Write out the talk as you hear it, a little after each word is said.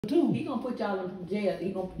too. He gonna put y'all in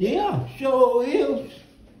jail. Yeah, sure is.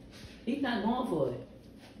 He's not going for it.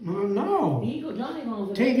 No. John ain't going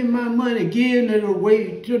for Taking my money, giving it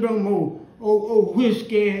away to them old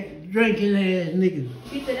whiskey drinking ass niggas.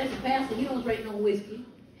 He said that's a pastor. He don't drink no whiskey.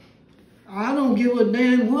 I don't give a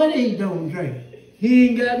damn what he don't drink. He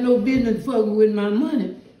ain't got no business fucking with my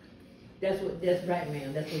money. That's right,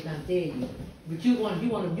 ma'am. That's what I'm telling you. But you wanna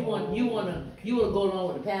go along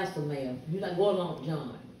with the pastor, ma'am. You not go along with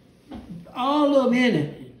John. All of them in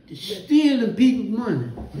it, stealing people's money.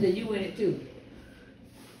 She said you in it too.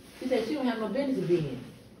 She said she don't have no business to be in.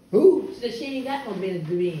 Who? She said she ain't got no business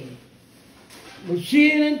to be in. Was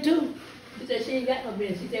she in it too? She said she ain't got no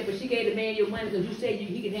business. She said, but she gave the man your money because you said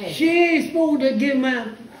he can have it. She ain't supposed to give my.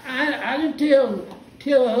 I didn't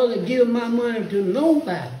tell her to give my money to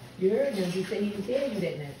nobody. You heard him. She said he didn't tell you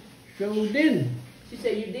that now. So didn't. She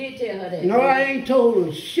said you did tell her that. No, I ain't told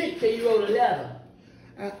her shit. She said you wrote a letter.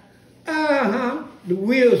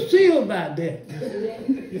 We'll see about that.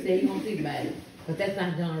 He said he gonna see about it. But that's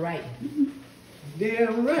not John writing.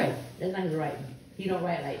 Damn right. That's not his writing. He don't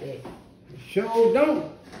write like that. Sure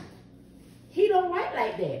don't. He don't write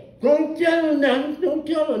like that. Don't tell her nothing. Don't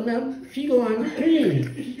tell her nothing. She going to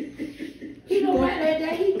prison. He don't write like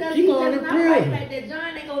that. He does not write like that.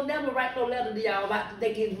 John ain't gonna never write no letter to y'all about to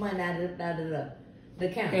take his money out of the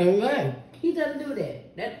account. That's right. He doesn't do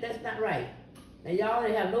that. That's not right. Now y'all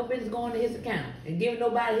ain't have no business going to his account and giving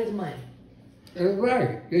nobody his money. That's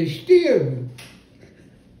right. They steal me.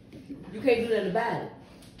 You can't do nothing about it.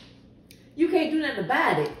 You can't do nothing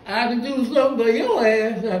about it. I can do something for your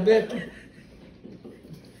ass, I bet you.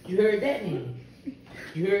 You heard that, Nene?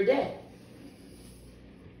 You heard that?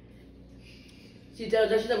 She tells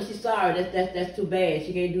her she's sorry. That's too bad.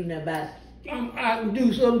 She can't do nothing about it. I can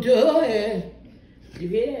do something to her ass. You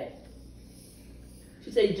hear that?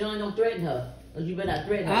 She said John don't threaten her. Or you better not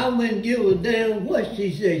threaten her. I wouldn't give a damn what she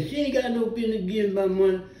said. She ain't got no business giving my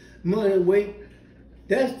money away.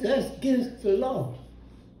 That's against the law.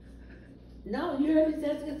 No, you heard me say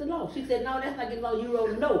that's against the law. She said, no, that's not against the law. You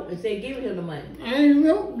wrote a note and said give him the money. I ain't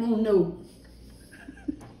wrote no note.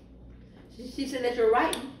 She said that you're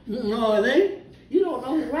writing. No, it ain't. You don't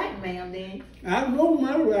know his writing, ma'am, then. I wrote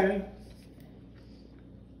my writing.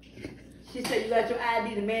 She said you got your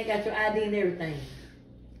ID. The man got your ID and everything.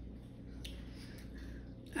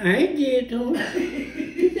 I ain't get to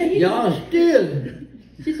him. Y'all said stealing.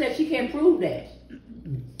 She said she can't prove that.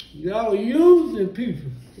 Y'all using people.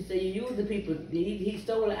 She said you use the people. He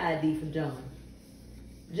stole the ID from John.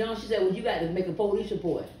 John, she said, well, you got to make a police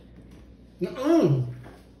report. Nuh-uh.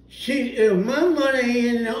 If my money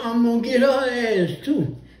ain't in there, I'm going to get her ass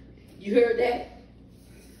too. You heard that?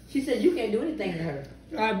 She said you can't do anything to her.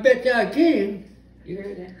 I bet you I can. You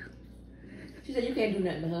heard that? She said you can't do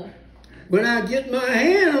nothing to her. When I get my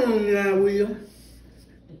hand on you, I will.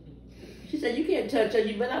 She said you can't touch her.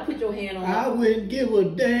 You better not put your hand on her. I wouldn't give a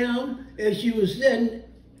damn if she was sitting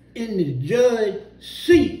in the judge's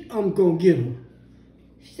seat. I'm going to get her.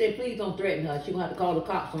 She said, please don't threaten her. She's going to have to call the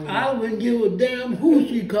cops on you. I wouldn't give a damn who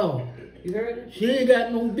she called. You heard her? She ain't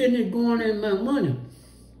got no business going in my money.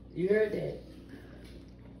 You heard that?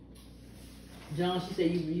 John, she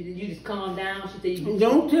said, you just calm down. She said,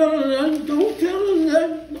 don't tell her nothing. Don't tell her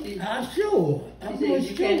nothing. I sure. She said,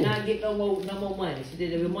 you cannot get no more money. She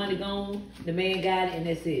said, if the money gone, the man got it, and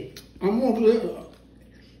that's it. I'm going to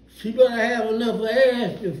she better have enough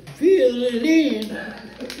ass to fill it in.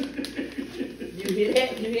 You hear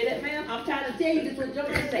that? You hear that, ma'am? I'm trying to tell you this what John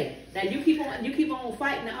say. Now you keep on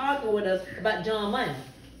fighting and arguing with us about John money.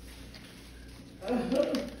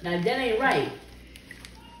 Now that ain't right.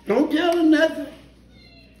 Don't tell her nothing.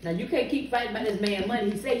 Now you can't keep fighting about this man money.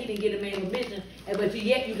 He said he didn't get the man permission, but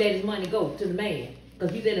yet you let his money go to the man.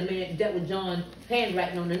 Because you let the man, that was John's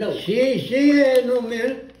handwriting on the note. She had no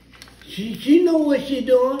man. She know what she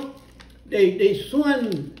doing. They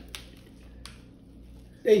swindling.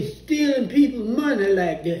 They stealing people's money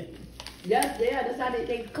like that. That's how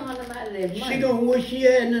they con them out of their money. She gonna wish she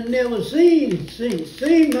hadn't never seen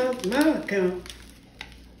my account.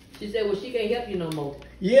 She said, well, she can't help you no more.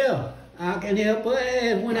 Yeah, I can help her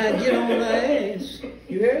ass when I get on her ass.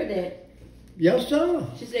 You heard that? Yes, sir.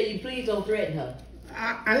 She said, you please don't threaten her.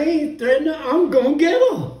 I ain't threatening her. I'm gonna get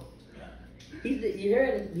her. You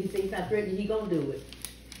heard him. He said he's not threatening. He gonna do it.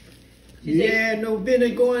 Yeah, no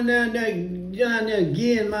business going down there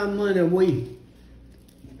giving my money away.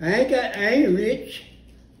 I ain't rich.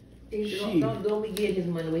 Don't be getting his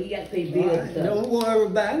money away. He got to pay bills and stuff. Don't worry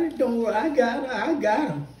about it. Don't worry. I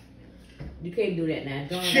got him. You can't do that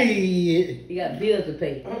now. Shit. He got bills to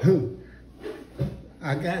pay.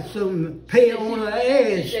 I got something to pay on her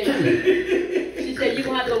ass too. She said you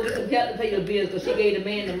gonna have to go get some help to pay your bills because she gave the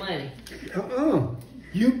man the money.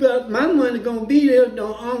 You bet my money gonna be there.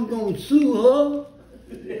 I'm gonna sue her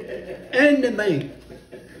and the bank.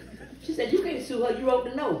 She said you can't sue her. You wrote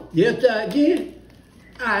the note. Yes, I did.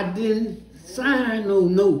 I didn't sign no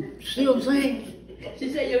note. See what I'm saying?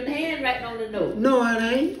 She said your handwriting on the note. No, it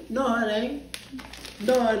ain't. No, it ain't.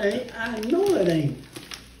 No, it ain't. I know it ain't.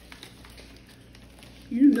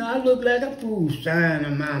 You know, I look like a fool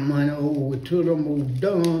signing my money over to them old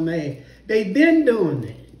dumb ass. They been doing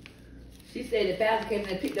it. She said the pastor came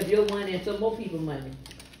and picked up your money and some more people's money.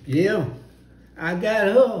 Yeah, I got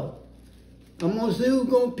her. I'm gonna see who's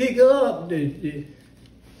gonna pick her up. The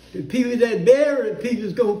people that bury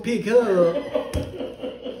people's gonna pick her up.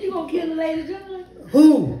 You gonna kill the lady, John?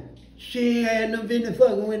 Who? She ain't had no business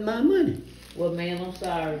fucking with my money. Well, ma'am, I'm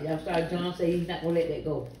sorry. John said he's not gonna let that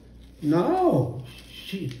go. No,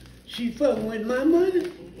 she fucking with my money.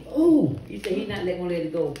 Oh. He said he's not gonna let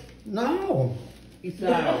it go. No. He's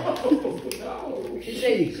sorry. No.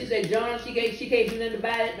 She said, John, she can't do nothing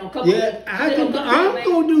about it. Don't come yeah, up. I'm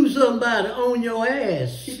gonna do something about it on your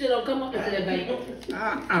ass. She said, don't come up to that bank.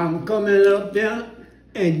 I'm coming up there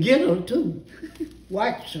and get her too.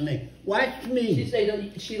 Watch me. Watch me. She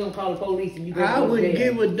said she gonna call the police and you gonna I wouldn't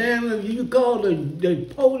give a damn if you call the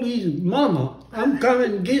police mama. I'm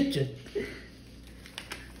coming to get you.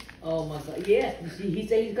 Oh my God! Yes, he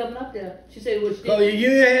said he's coming up there. She said, "Well,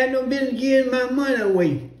 you had no business giving my money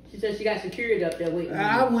away." She said she got security up there waiting.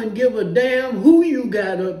 I wouldn't give a damn who you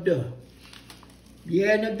got up there. You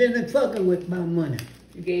hadn't been fucking with my money.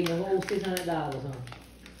 You gave me a whole $600, huh?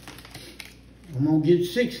 I'm gonna get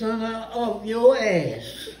 $600 off your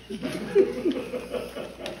ass. You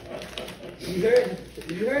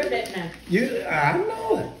heard that now? I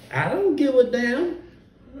know it. I don't give a damn.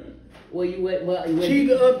 Well, she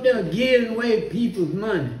go up there giving away people's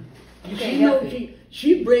money. She know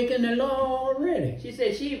she breaking the law already. She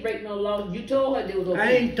said she ain't breaking no law. You told her there was okay.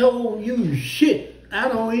 I ain't told you shit. I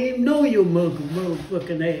don't even know your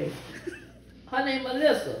motherfucking ass. Her name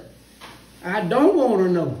Melissa. I don't want to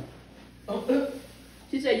know.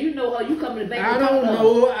 She said you know her. You come to the bank. I don't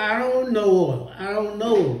know her. I don't know her. I don't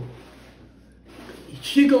know her.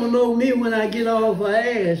 She gonna know me when I get off her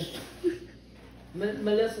ass.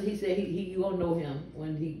 Melissa, he said you gonna know him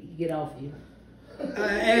when he get off you.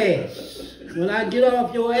 Ass. When I get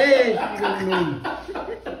off your ass, you gonna know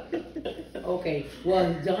me. Okay.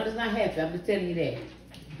 Well, John is not happy. I'm just telling you that.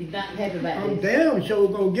 He's not happy about I'm this. damn sure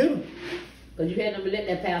gonna get him. Because you had them to let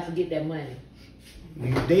that pastor get that money.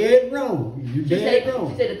 You dead wrong. You dead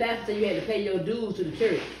wrong. She said the pastor said you had to pay your dues to the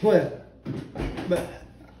church. Well, but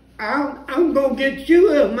I'm gonna get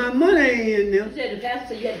you if my money ain't in there. She said the pastor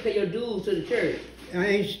said you had to pay your dues to the church. I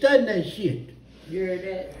ain't studying that shit. You heard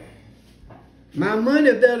that? My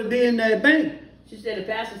money better be in that bank. She said the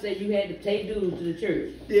pastor said you had to pay dues to the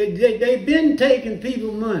church. They been taking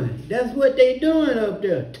people's money. That's what they doing up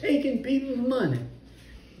there, taking people's money.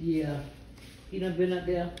 Yeah. You done been up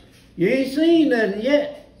there? You ain't seen nothing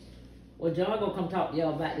yet. Well, John gonna come talk to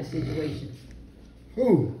y'all about the situation.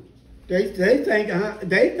 Who? They think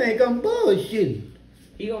I'm bullshitting.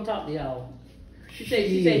 He gonna talk to y'all. She said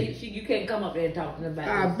you can't come up there and talk to them about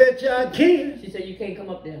I this. bet you I can. She said you can't come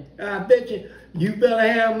up there. I bet you better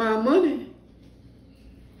have my money,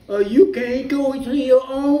 or you can't go to your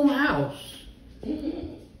own house.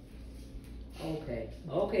 Okay.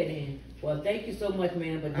 Okay then. Well, thank you so much,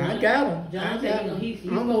 man. But John, I got him. John said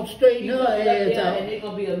I'm gonna straighten her ass out. And it's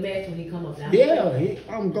gonna be a mess when he come up now. Yeah,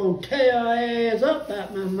 I'm gonna tear her ass up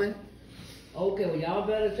out my money. Okay, well y'all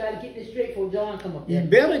better try to get this straight before John come up there. You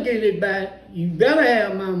better get it back. You better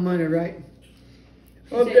have my money right.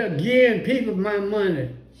 Up there giving people my money.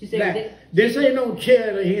 She said this ain't no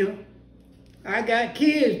charity here. I got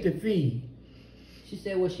kids to feed. She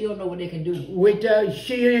said, well, she don't know what they can do. Which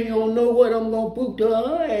she ain't gonna know what I'm gonna put to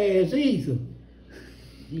her ass either.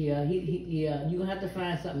 Yeah, yeah. You gonna have to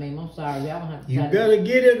find something, ma'am. I'm sorry. Y'all gonna have to. You better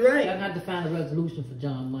get it right. Y'all gonna have to find a resolution for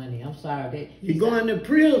John money. I'm sorry. You're going to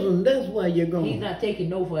prison. That's why you're going. He's not taking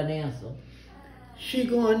no for an answer. She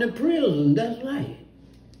going to prison. That's right.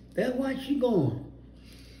 That's why she going.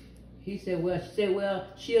 She said, well,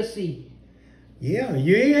 she'll see. Yeah,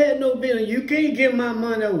 you ain't had no business. You can't give my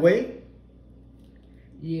money away.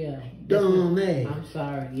 Yeah. Dumb ass. I'm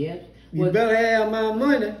sorry. Yes. You better have my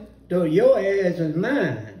money, though your ass is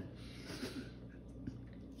mine.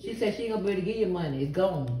 She said she ain't gonna be able to give you money. It's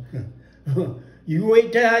gone. You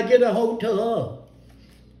wait till I get a hold to her.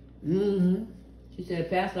 Mm-hmm. She said the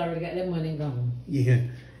pastor already got that money and gone. Yeah.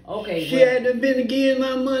 Okay. She hadn't been giving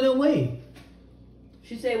my money away.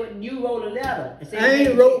 She said, well, you wrote a letter. I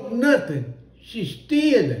ain't wrote nothing. She's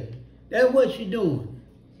stealing. That's what she doing.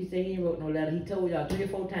 She said he ain't wrote no letter. He told y'all 3 or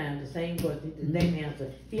 4 times the same question, the same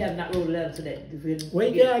answer. He has not wrote a letter to that.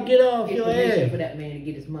 Wait till I get off your ass. For that man to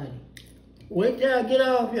get his money. Wait till I get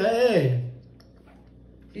off your ass.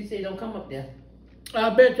 She said don't come up there. I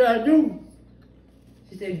bet you I do.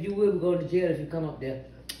 She said you will go to jail if you come up there.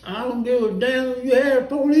 I don't give a damn if you have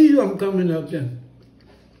police, I'm coming up there.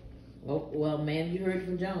 Oh, well, man, you heard it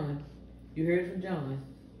from John. You heard it from John.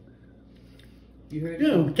 You heard it You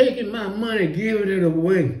know, taking my money, giving it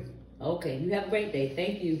away. Okay, you have a great day.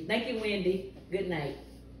 Thank you. Thank you, Wendy. Good night.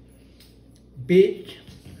 Bitch.